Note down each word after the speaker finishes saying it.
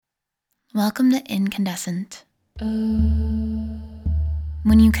Welcome to Incandescent. When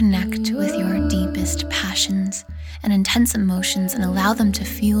you connect with your deepest passions and intense emotions and allow them to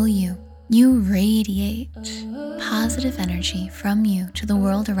fuel you, you radiate positive energy from you to the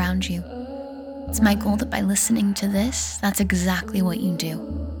world around you. It's my goal that by listening to this, that's exactly what you do.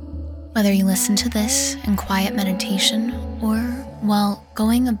 Whether you listen to this in quiet meditation or while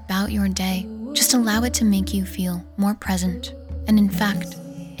going about your day, just allow it to make you feel more present and, in fact,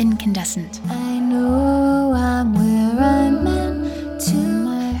 incandescent. I know I'm where I'm meant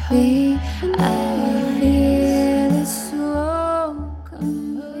to be. I feel it so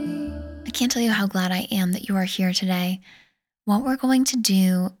complete. I can't tell you how glad I am that you are here today. What we're going to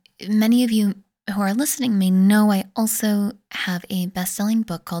do, many of you who are listening may know I also have a best-selling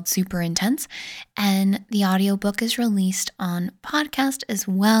book called Super Intense, and the audiobook is released on podcast as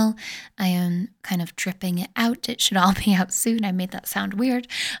well. I am kind of dripping it out. It should all be out soon. I made that sound weird.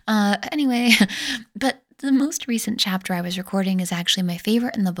 Anyway, but the most recent chapter I was recording is actually my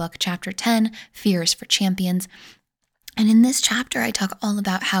favorite in the book, Chapter 10, Fears for Champions. And in this chapter, I talk all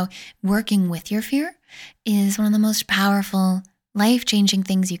about how working with your fear is one of the most powerful, life-changing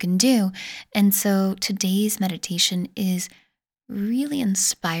things you can do. And so today's meditation is really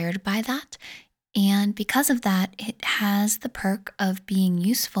inspired by that. And because of that, it has the perk of being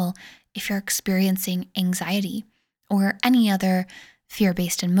useful if you're experiencing anxiety or any other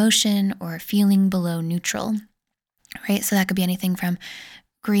fear-based emotion or feeling below neutral, right? So that could be anything from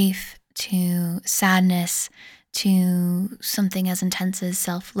grief to sadness to something as intense as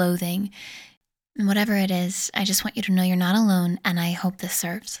self-loathing. And whatever it is, I just want you to know you're not alone, and I hope this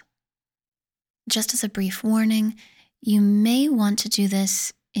serves. Just as a brief warning, you may want to do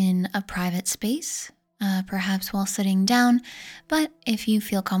this in a private space, perhaps while sitting down, but if you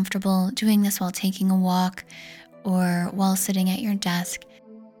feel comfortable doing this while taking a walk or while sitting at your desk,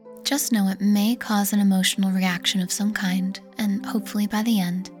 just know it may cause an emotional reaction of some kind, and hopefully by the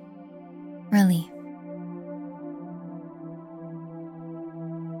end, relief.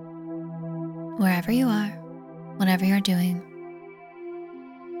 Wherever you are, whatever you're doing,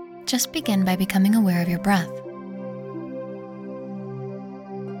 just begin by becoming aware of your breath.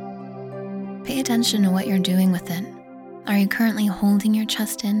 Pay attention to what you're doing with it. Are you currently holding your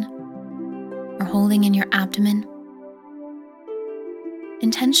chest in or holding in your abdomen?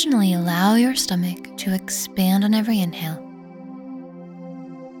 Intentionally allow your stomach to expand on every inhale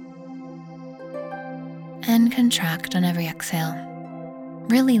and contract on every exhale.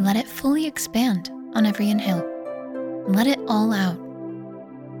 Really let it fully expand on every inhale. Let it all out.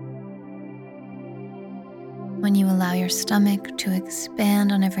 When you allow your stomach to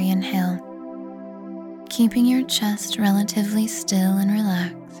expand on every inhale, keeping your chest relatively still and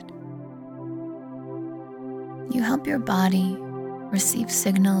relaxed, you help your body receive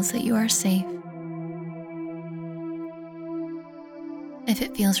signals that you are safe. If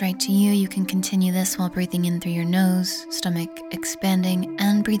it feels right to you, you can continue this while breathing in through your nose, stomach expanding,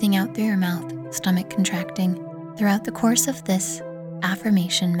 and breathing out through your mouth, stomach contracting, throughout the course of this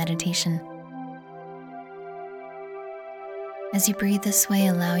affirmation meditation. As you breathe this way,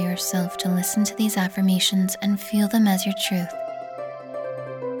 allow yourself to listen to these affirmations and feel them as your truth.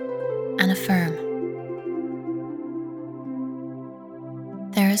 And affirm.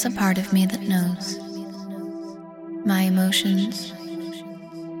 There is a part of me that knows my emotions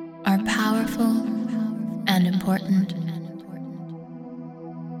are powerful and important.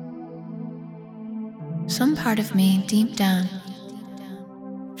 Some part of me deep down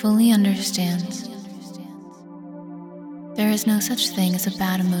fully understands there is no such thing as a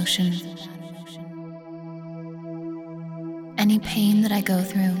bad emotion. Any pain that I go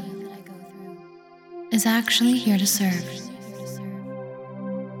through is actually here to serve.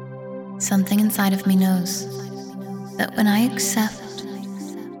 Something inside of me knows that when I accept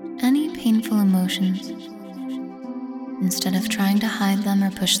any painful emotions, instead of trying to hide them or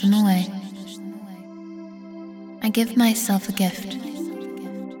push them away, I give myself a gift.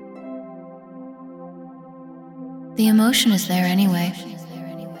 The emotion is there anyway.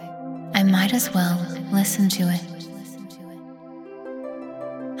 I might as well listen to it.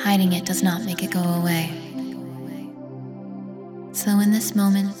 Hiding it does not make it go away. So in this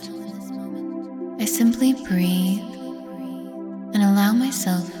moment, I simply breathe and allow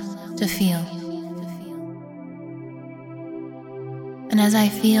myself to feel. And as I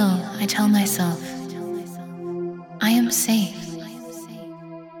feel, I tell myself, I am safe.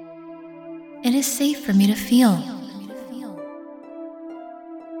 It is safe for me to feel.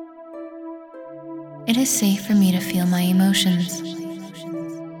 It is safe for me to feel my emotions.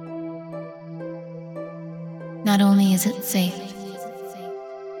 Not only is it safe,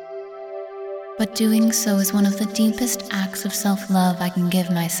 but doing so is one of the deepest acts of self-love I can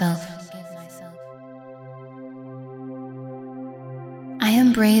give myself. I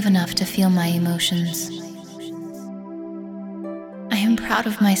am brave enough to feel my emotions. I am proud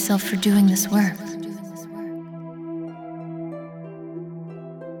of myself for doing this work.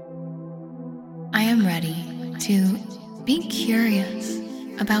 I am ready to be curious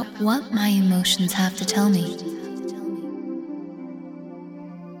about what my emotions have to tell me.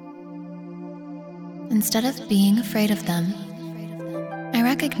 Instead of being afraid of them, I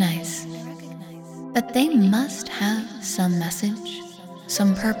recognize that they must have some message,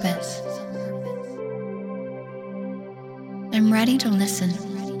 some purpose. I'm ready to listen.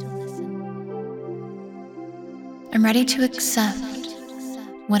 I'm ready to accept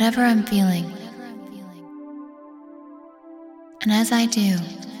whatever I'm feeling. And as I do,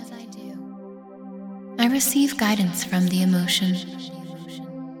 I receive guidance from the emotion.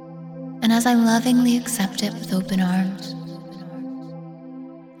 And as I lovingly accept it with open arms,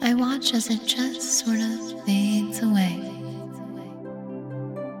 I watch as it just sort of fades away.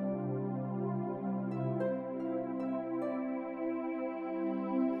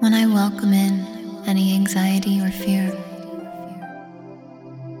 When I welcome in any anxiety or fear,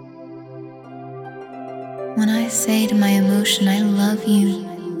 when I say to my emotion, I love you,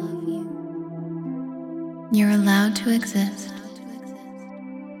 you're allowed to exist.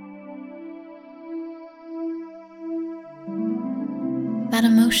 That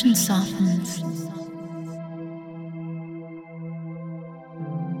emotion softens.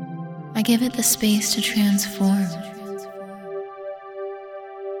 I give it the space to transform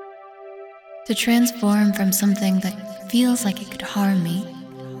from something that feels like it could harm me,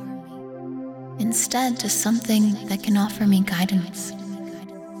 instead to something that can offer me guidance.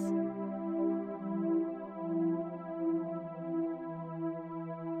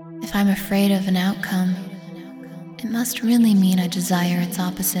 If I'm afraid of an outcome, it must really mean I desire its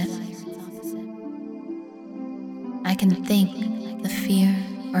opposite. I can thank the fear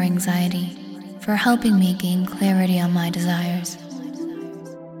or anxiety for helping me gain clarity on my desires.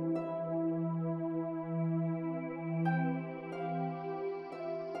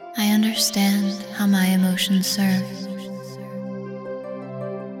 I understand how my emotions serve,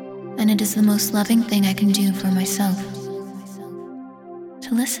 and it is the most loving thing I can do for myself,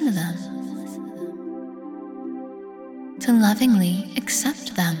 to listen to them, to lovingly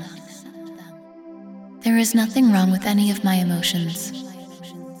accept them. There is nothing wrong with any of my emotions.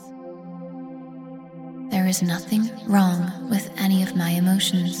 There is nothing wrong with any of my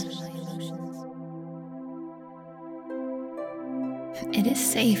emotions. It is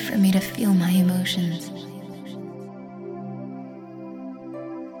safe for me to feel my emotions.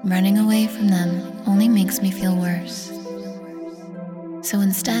 Running away from them only makes me feel worse. So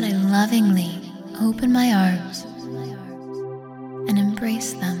instead, I lovingly open my arms and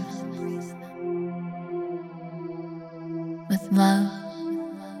embrace them with love,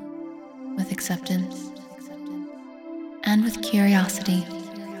 with acceptance, and with curiosity.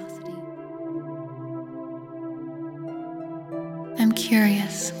 I'm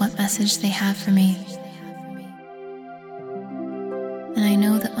curious what message they have for me. And I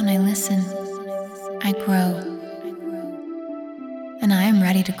know that when I listen, I grow. And I am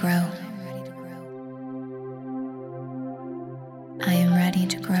ready to grow. I am ready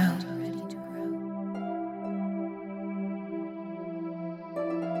to grow.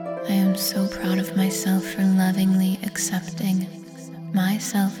 I am so proud of myself for lovingly accepting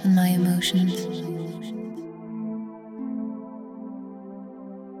myself and my emotions.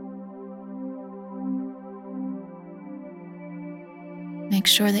 Make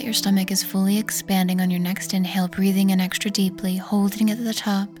sure that your stomach is fully expanding on your next inhale, breathing in extra deeply, holding it at the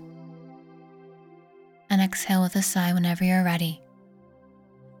top, and exhale with a sigh whenever you're ready,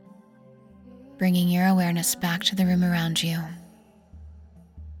 bringing your awareness back to the room around you.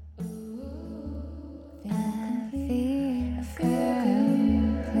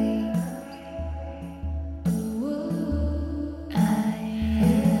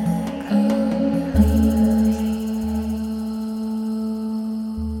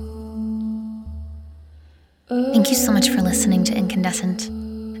 Thank you so much for listening to Incandescent.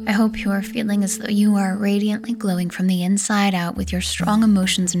 I hope you are feeling as though you are radiantly glowing from the inside out with your strong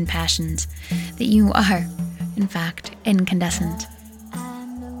emotions and passions, that you are, in fact, incandescent.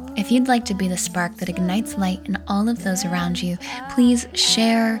 If you'd like to be the spark that ignites light in all of those around you, please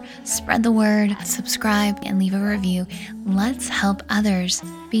share, spread the word, subscribe, and leave a review. Let's help others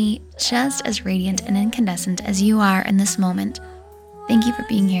be just as radiant and incandescent as you are in this moment. Thank you for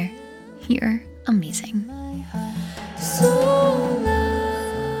being here. You're amazing. So loud.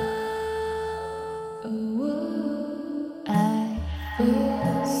 be.